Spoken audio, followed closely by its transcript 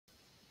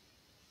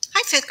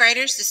Hi, fifth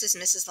graders. This is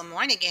Mrs.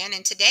 Lemoyne again,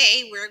 and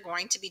today we're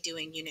going to be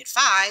doing Unit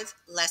 5,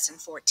 Lesson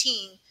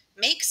 14,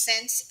 Make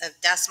Sense of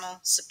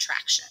Decimal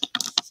Subtraction.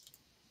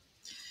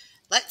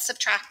 Let's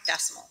subtract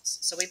decimals.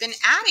 So we've been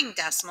adding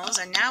decimals,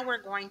 and now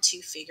we're going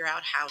to figure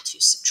out how to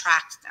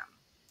subtract them.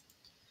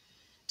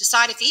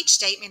 Decide if each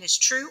statement is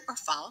true or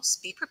false.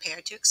 Be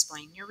prepared to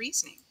explain your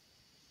reasoning.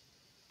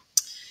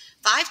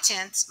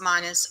 5/10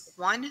 minus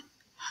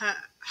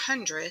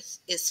 1/100th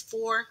is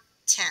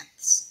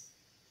 4/10.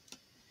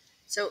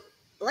 So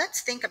let's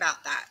think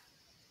about that.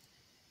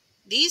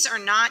 These are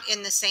not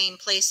in the same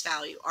place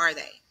value, are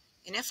they?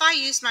 And if I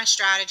use my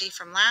strategy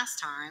from last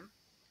time,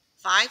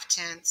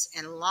 5/10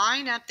 and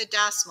line up the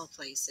decimal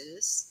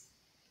places,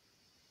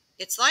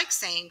 it's like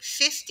saying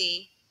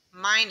 50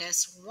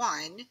 minus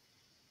 1,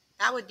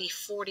 that would be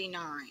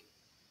 49,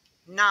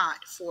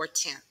 not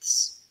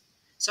 4/10.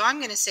 So I'm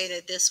going to say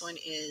that this one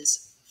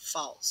is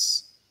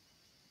false.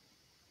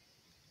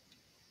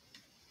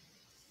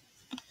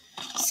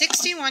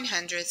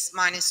 61/100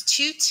 minus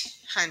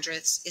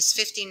 2/100 is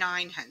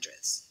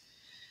 59/100.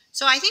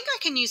 So I think I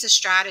can use a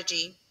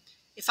strategy.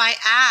 If I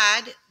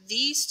add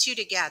these two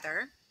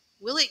together,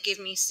 will it give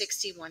me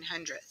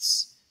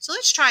 61/100? So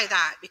let's try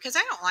that, because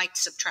I don't like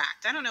to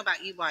subtract. I don't know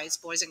about you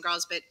boys and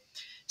girls, but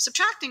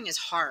subtracting is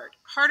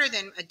harder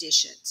than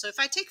addition. So if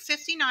I take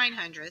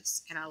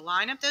 59/100 and I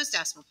line up those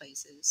decimal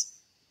places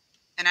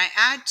and I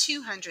add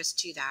 2/100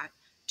 to that,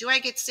 do I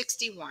get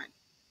 61?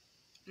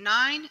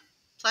 9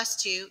 plus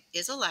 2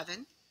 is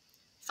 11.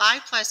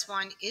 5 plus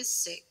 1 is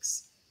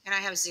 6. And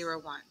I have 0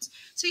 ones.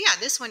 So yeah,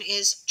 this one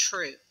is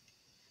true.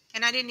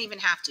 And I didn't even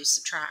have to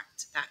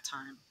subtract that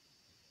time.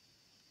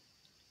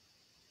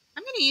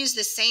 I'm going to use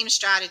the same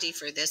strategy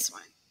for this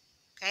one.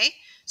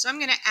 Okay, so I'm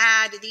going to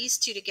add these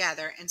two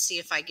together and see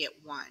if I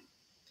get 1.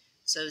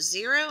 So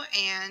 0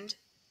 and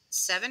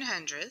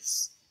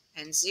 7/100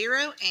 and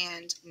 0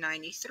 and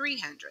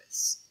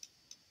 93/100.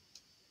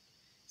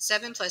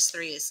 7 plus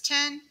 3 is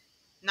 10.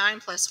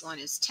 9 plus 1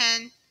 is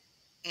 10.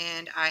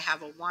 And I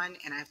have a 1,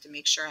 and I have to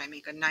make sure I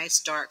make a nice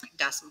dark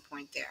decimal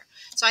point there.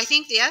 So I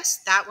think, yes,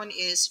 that one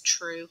is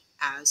true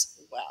as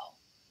well.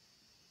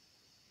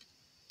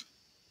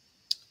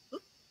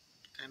 Oop,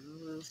 I'm going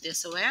to move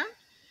this around.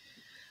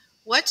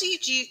 What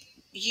did you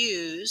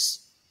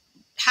use?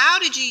 How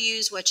did you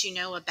use what you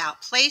know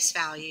about place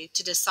value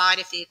to decide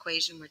if the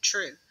equation were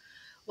true?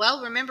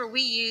 Well, remember,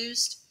 we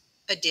used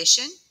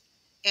addition,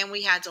 and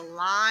we had to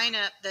line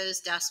up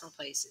those decimal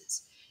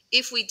places.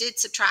 If we did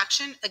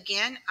subtraction,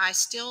 again, I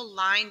still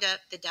lined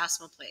up the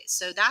decimal place.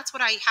 So that's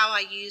how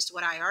I used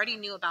what I already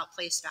knew about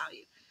place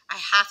value. I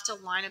have to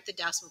line up the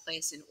decimal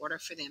place in order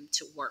for them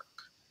to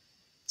work,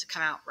 to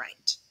come out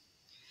right.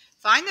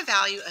 Find the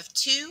value of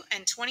 2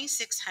 and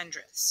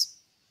 26/100.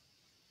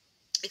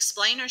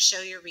 Explain or show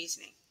your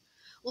reasoning.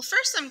 Well,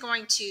 first I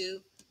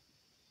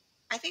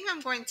think I'm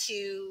going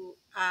to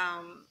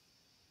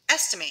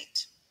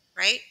estimate,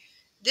 right?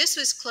 This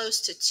was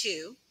close to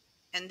 2,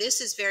 and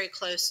this is very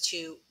close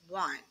to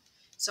 1.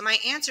 So my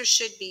answer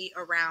should be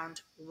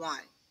around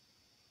 1.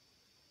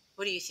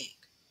 What do you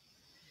think?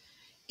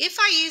 If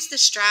I use the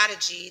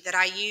strategy that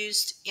I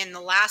used in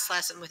the last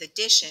lesson with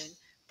addition,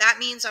 that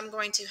means I'm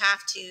going to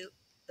have to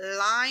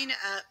line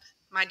up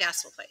my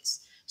decimal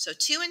place. So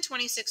 2 and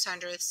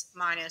 26/100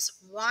 minus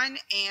 1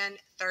 and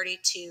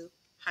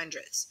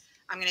 32/100.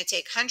 I'm going to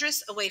take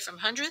hundredths away from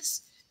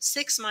hundredths.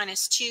 6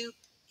 minus 2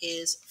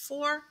 is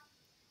 4.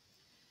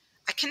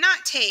 I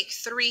cannot take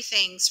 3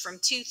 things from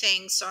 2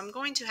 things, so I'm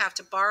going to have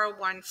to borrow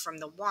 1 from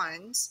the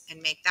ones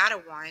and make that a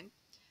 1.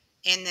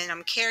 And then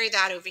I'm carry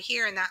that over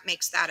here, and that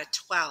makes that a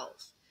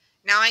 12.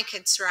 Now I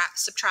can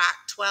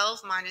subtract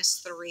 12 minus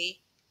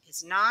 3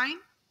 is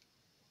 9,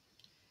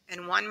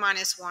 and 1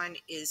 minus 1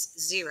 is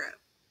 0.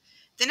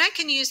 Then I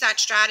can use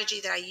that strategy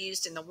that I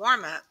used in the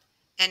warm-up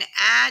and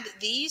add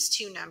these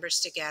two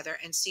numbers together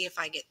and see if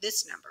I get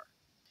this number.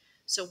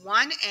 So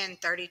 1 and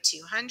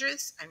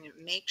 32/100, I'm going to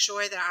make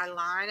sure that I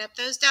line up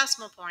those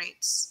decimal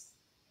points,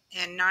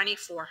 and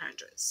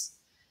 94/100.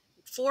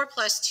 4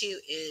 plus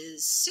 2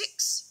 is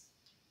 6.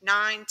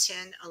 9,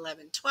 10,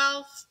 11,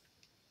 12.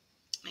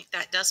 Make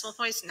that decimal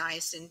points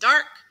nice and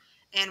dark.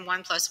 And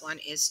 1 plus 1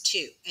 is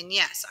 2. And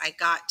yes, I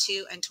got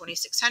 2 and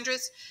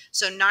 26/100.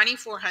 So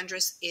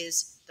 94/100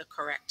 is the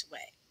correct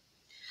way.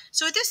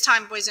 So at this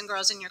time, boys and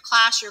girls, in your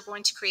class, you're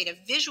going to create a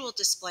visual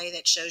display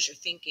that shows your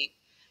thinking.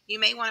 You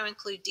may want to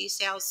include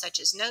details such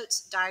as notes,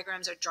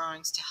 diagrams, or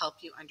drawings to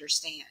help you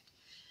understand.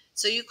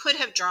 So you could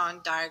have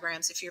drawn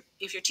diagrams. If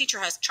your teacher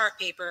has chart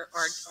paper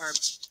or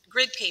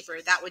grid paper,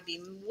 that would be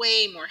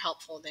way more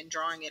helpful than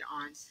drawing it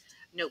on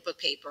notebook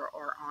paper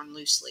or on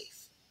loose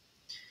leaf.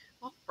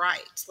 All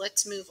right,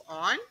 let's move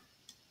on.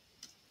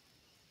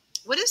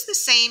 What is the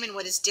same and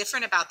what is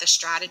different about the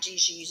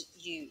strategies you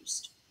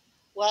used?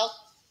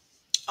 Well,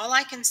 all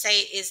I can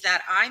say is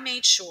that I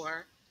made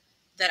sure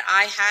that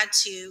I had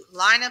to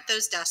line up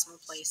those decimal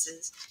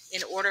places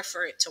in order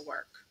for it to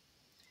work.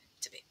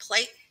 To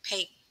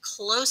pay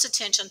close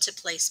attention to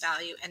place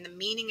value and the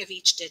meaning of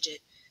each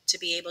digit to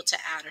be able to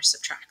add or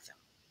subtract them.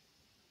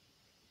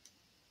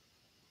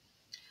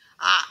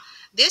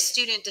 This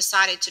student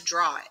decided to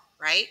draw it,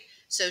 right?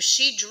 So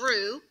she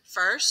drew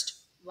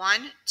first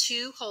 1,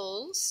 2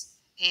 holes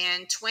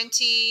and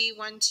 20,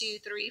 1, 2,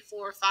 3,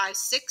 4, 5,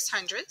 6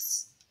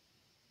 hundredths.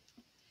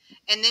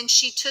 And then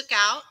she took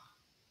out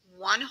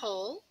 1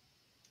 hole.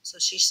 So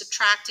she's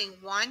subtracting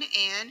 1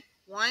 and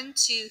 1,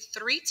 2,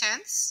 3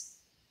 tenths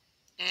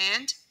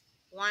and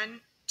 1,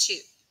 2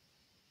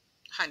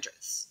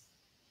 hundredths.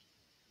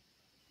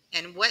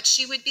 And what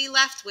she would be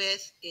left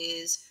with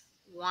is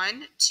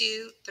 1,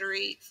 2,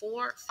 3,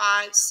 4,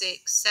 5,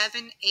 6,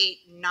 7, 8,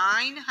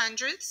 9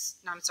 hundredths.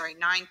 No, I'm sorry,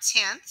 9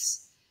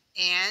 tenths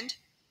and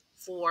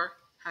 4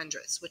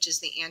 hundredths, which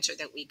is the answer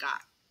that we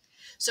got.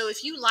 So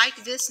if you like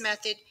this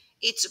method,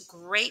 it's a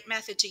great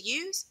method to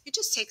use. It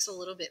just takes a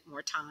little bit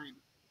more time.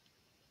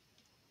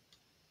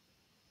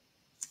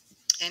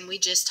 And we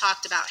just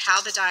talked about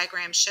how the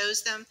diagram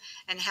shows them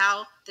and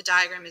how the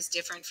diagram is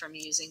different from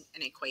using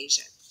an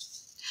equation.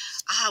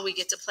 We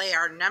get to play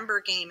our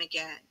number game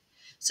again.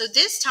 So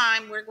this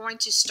time we're going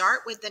to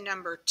start with the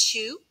number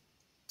 2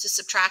 to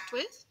subtract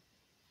with.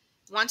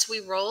 Once we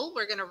roll,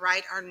 we're going to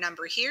write our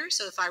number here.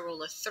 So if I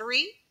roll a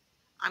 3,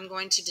 I'm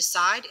going to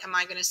decide, am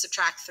I going to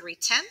subtract 3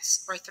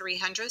 tenths or 3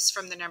 hundredths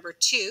from the number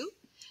 2?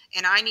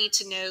 And I need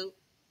to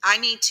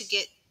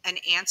get an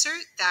answer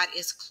that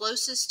is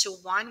closest to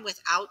 1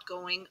 without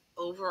going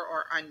over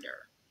or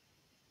under.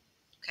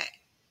 Okay,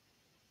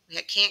 we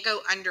can't go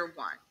under 1.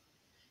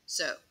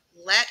 So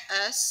let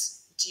us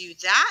do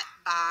that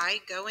by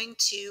going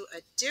to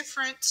a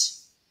different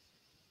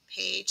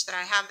page that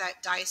I have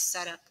that dice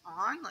set up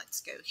on.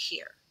 Let's go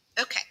here.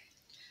 Okay,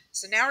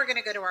 so now we're going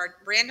to go to our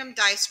random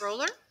dice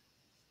roller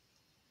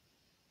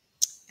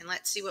and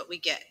let's see what we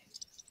get.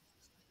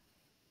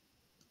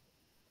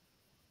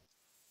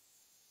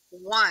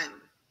 1.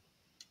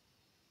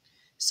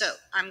 So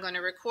I'm going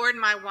to record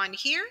my 1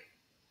 here.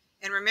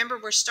 And remember,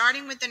 we're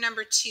starting with the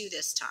number 2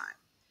 this time.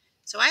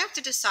 So I have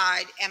to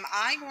decide, am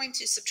I going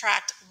to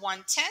subtract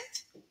 1/10?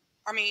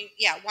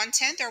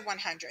 1/10 or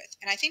 100th?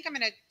 And I think I'm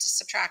going to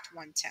subtract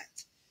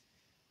 1/10.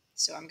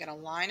 So I'm going to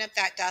line up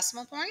that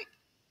decimal point.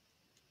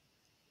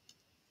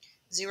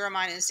 0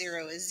 minus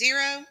 0 is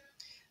 0.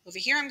 Over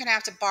here, I'm going to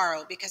have to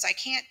borrow because I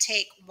can't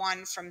take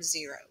 1 from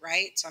 0,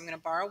 right? So I'm going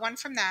to borrow 1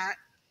 from that.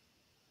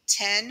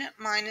 10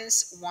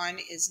 minus 1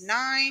 is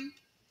 9,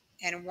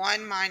 and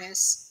 1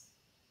 minus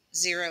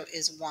 0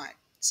 is 1.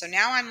 So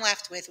now I'm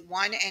left with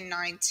 1 and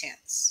 9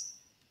 tenths.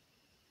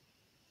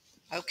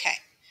 Okay,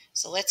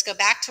 so let's go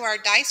back to our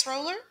dice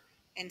roller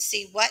and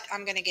see what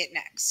I'm going to get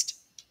next.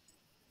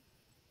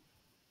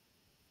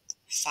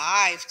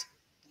 5.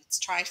 Let's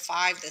try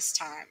 5 this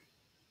time.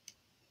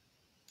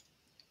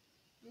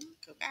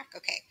 Go back.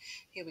 Okay,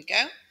 here we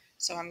go.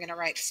 So I'm going to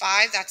write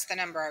 5. That's the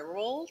number I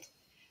rolled.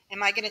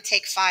 Am I going to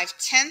take 5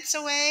 tenths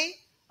away,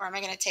 or am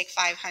I going to take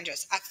 5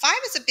 hundredths? 5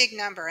 is a big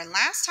number, and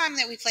last time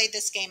that we played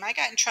this game, I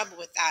got in trouble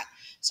with that.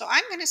 So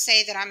I'm going to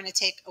say that I'm going to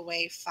take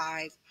away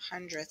 5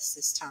 hundredths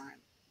this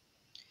time.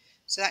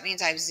 So that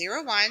means I have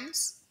 0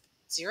 ones,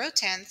 0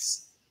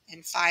 tenths,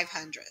 and 5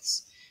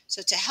 hundredths.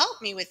 So to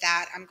help me with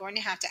that, I'm going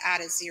to have to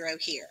add a 0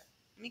 here.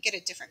 Let me get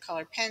a different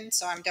color pen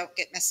so I don't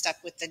get messed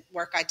up with the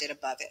work I did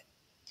above it.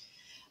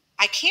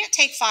 I can't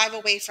take 5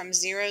 away from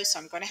 0, so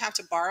I'm going to have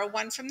to borrow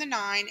 1 from the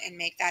 9 and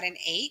make that an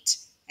 8,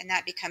 and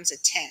that becomes a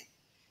 10.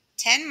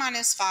 10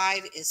 minus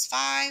 5 is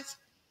 5.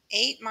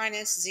 8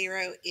 minus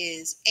 0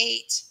 is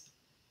 8.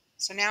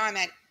 So now I'm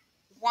at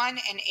 1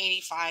 and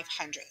 85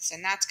 hundredths,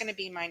 and that's going to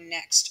be my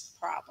next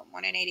problem,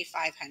 1 and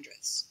 85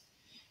 hundredths.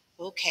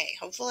 Okay,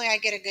 hopefully I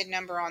get a good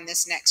number on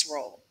this next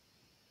roll.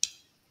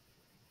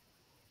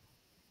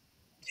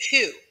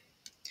 2.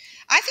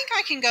 I think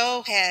I can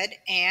go ahead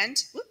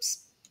and,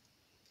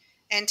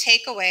 and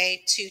take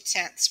away 2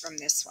 tenths from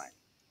this one.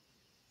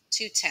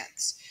 2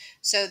 tenths.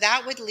 So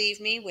that would leave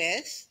me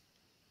with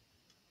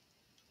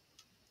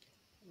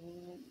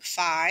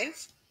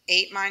 5.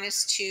 8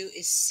 minus 2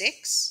 is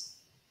 6.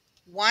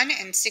 1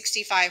 and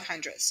 65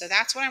 hundredths. So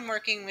that's what I'm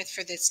working with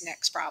for this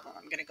next problem.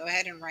 I'm going to go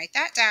ahead and write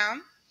that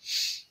down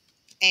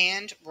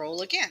and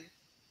roll again.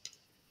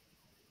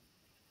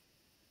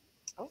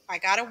 Oh, I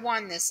got a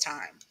 1 this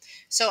time.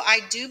 So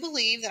I do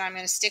believe that I'm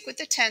going to stick with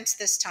the tenths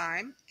this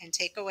time and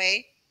take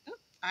away,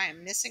 I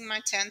am missing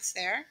my tenths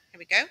there. Here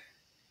we go.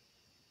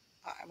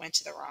 I went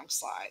to the wrong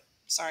slide.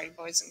 Sorry,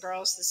 boys and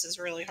girls, this is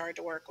really hard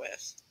to work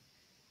with.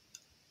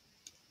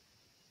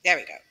 There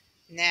we go.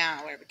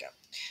 Now, there we go.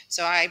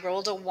 So I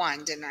rolled a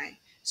 1, didn't I?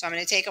 So I'm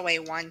going to take away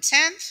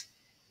 1/10.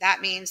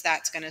 That means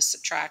that's going to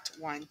subtract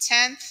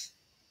 1/10.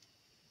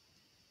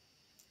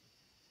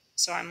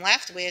 So I'm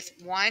left with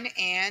 1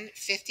 and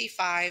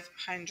 55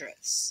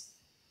 hundredths.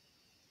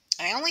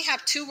 I only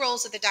have 2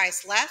 rolls of the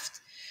dice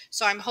left,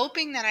 so I'm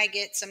hoping that I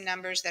get some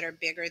numbers that are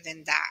bigger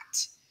than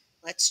that.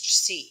 Let's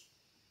see.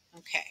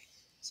 Okay,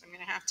 so I'm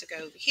going to have to go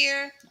over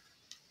here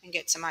and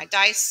get to my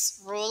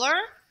dice roller.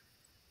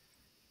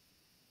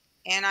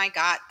 And I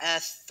got a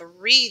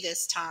 3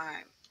 this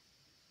time.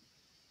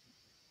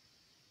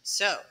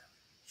 So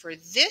for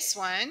this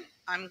one,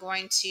 I'm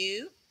going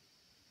to,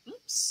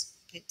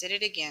 it did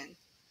it again.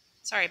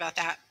 Sorry about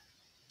that.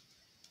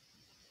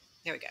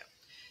 There we go.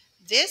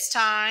 This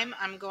time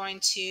I'm going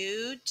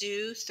to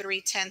do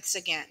 3/10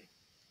 again.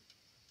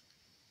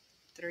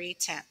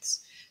 3/10.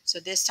 So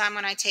this time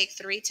when I take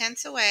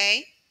 3/10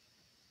 away,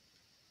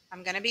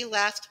 I'm going to be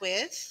left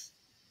with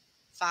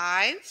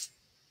 5,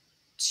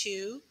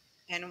 2,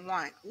 and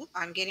 1. Ooh,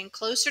 I'm getting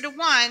closer to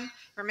 1.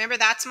 Remember,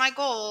 that's my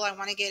goal. I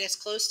want to get as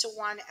close to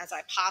 1 as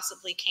I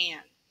possibly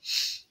can.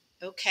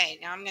 Okay,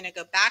 now I'm going to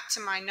go back to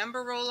my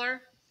number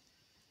roller.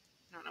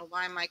 I don't know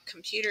why my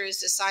computer has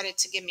decided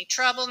to give me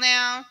trouble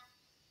now,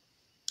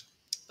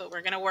 but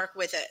we're going to work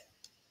with it.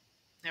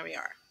 There we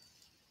are.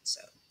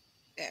 So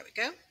there we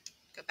go.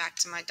 Go back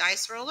to my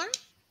dice roller.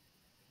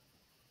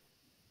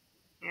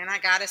 And I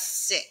got a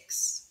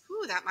 6.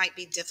 Ooh, that might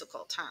be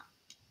difficult, huh?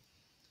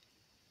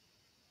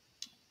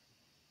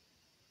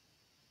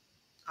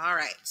 All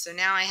right, so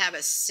now I have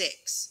a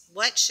 6.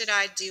 What should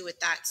I do with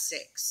that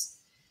 6?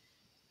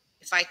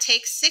 If I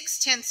take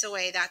 6/10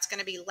 away, that's going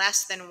to be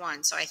less than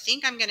 1. So I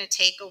think I'm going to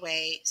take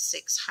away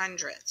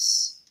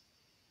 6/100.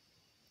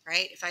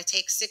 Right? If I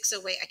take 6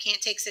 away, I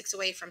can't take 6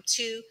 away from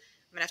 2.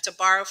 I'm going to have to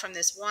borrow from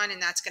this 1,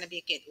 and that's going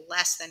to get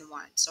less than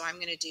 1. So I'm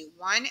going to do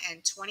 1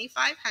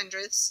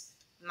 25/100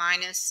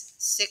 minus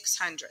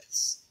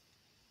 6/100.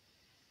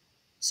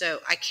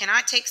 So I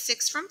cannot take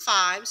 6 from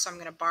 5, so I'm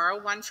going to borrow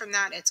 1 from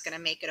that. It's going to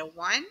make it a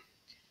 1.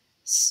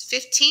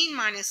 15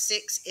 minus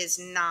 6 is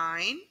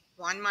 9.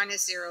 1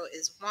 minus 0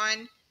 is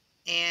 1.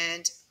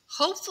 And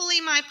hopefully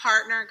my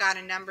partner got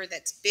a number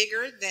that's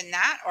bigger than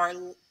that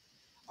or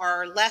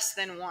less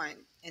than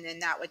 1. And then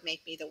that would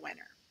make me the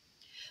winner.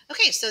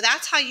 Okay, so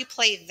that's how you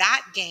play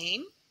that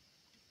game.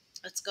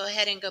 Let's go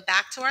ahead and go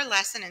back to our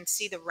lesson and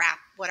see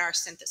what our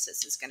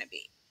synthesis is going to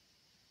be.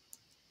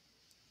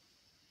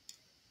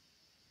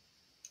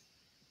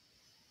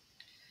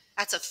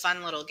 That's a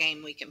fun little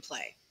game we can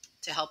play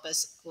to help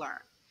us learn.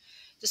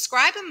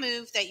 Describe a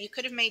move that you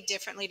could have made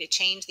differently to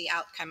change the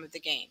outcome of the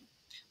game.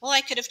 Well,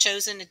 I could have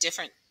chosen a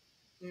different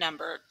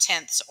number,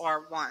 tenths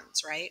or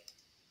ones, right?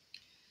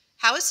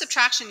 How is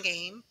subtraction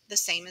game the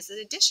same as the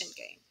addition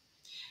game?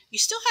 You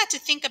still had to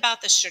think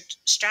about the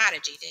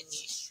strategy, didn't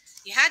you?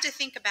 You had to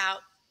think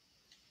about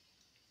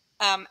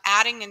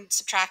adding and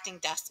subtracting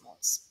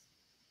decimals.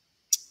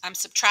 I'm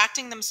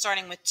subtracting them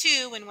starting with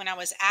 2, and when I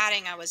was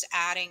adding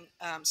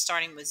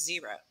starting with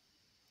 0.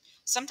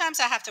 Sometimes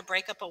I have to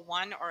break up a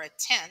 1 or a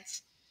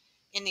tenth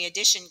in the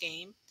addition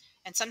game,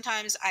 and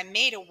sometimes I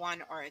made a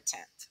 1 or a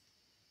tenth.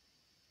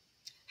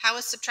 How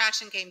is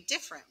subtraction game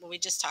different? Well, we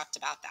just talked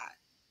about that.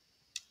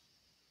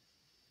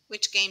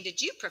 Which game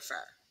did you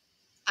prefer?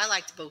 I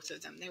liked both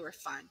of them. They were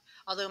fun,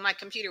 although my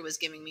computer was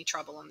giving me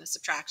trouble on the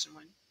subtraction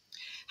one.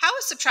 How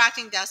is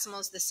subtracting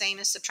decimals the same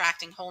as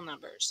subtracting whole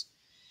numbers?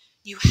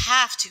 You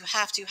have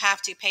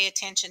to pay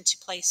attention to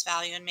place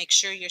value and make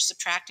sure you're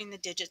subtracting the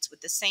digits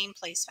with the same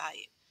place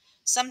value.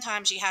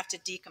 Sometimes you have to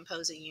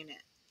decompose a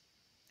unit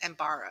and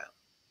borrow.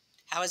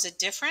 How is it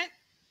different?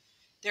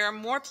 There are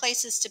more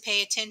places to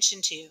pay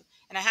attention to,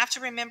 and I have to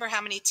remember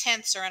how many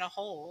tenths are in a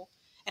whole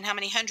and how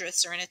many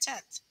hundredths are in a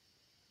tenth.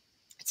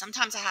 And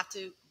sometimes I have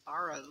to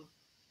borrow.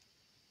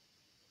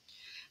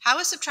 How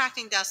is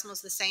subtracting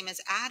decimals the same as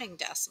adding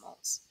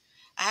decimals?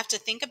 I have to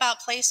think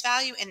about place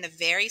value in the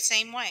very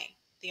same way.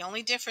 The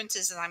only difference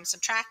is that I'm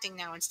subtracting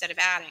now instead of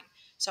adding.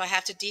 So I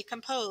have to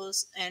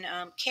decompose and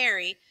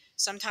carry.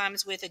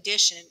 Sometimes with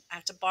addition, I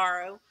have to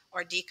borrow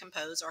or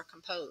decompose or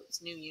compose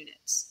new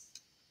units.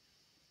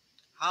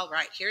 All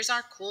right, here's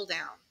our cool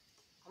down.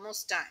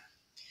 Almost done.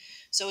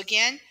 So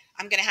again,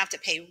 I'm going to have to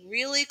pay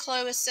really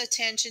close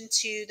attention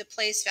to the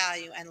place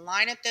value and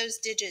line up those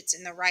digits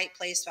in the right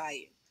place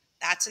value.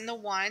 That's in the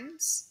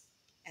ones,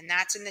 and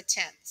that's in the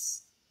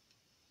tenths.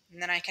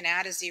 And then I can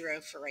add a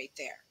 0 for right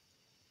there.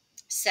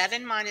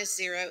 7 minus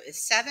 0 is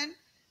 7.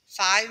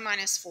 5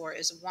 minus 4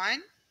 is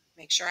 1.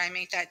 Make sure I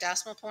make that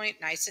decimal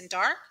point nice and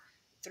dark.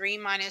 3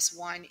 minus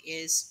 1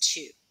 is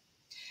 2.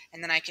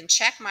 And then I can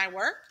check my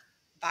work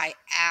by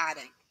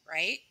adding,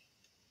 right?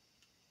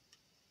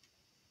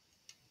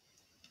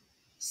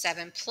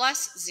 7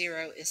 plus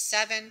 0 is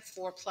 7.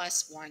 4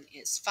 plus 1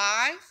 is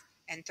 5.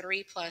 And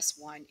 2 plus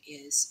 1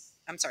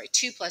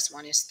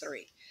 is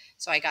 3.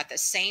 So I got the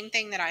same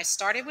thing that I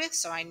started with,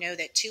 so I know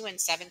that 2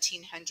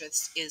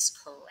 17/100 is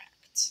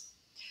correct.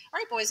 All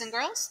right, boys and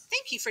girls,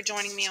 thank you for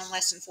joining me on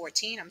Lesson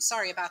 14. I'm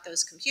sorry about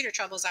those computer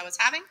troubles I was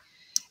having,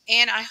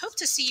 and I hope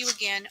to see you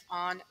again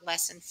on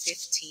Lesson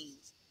 15.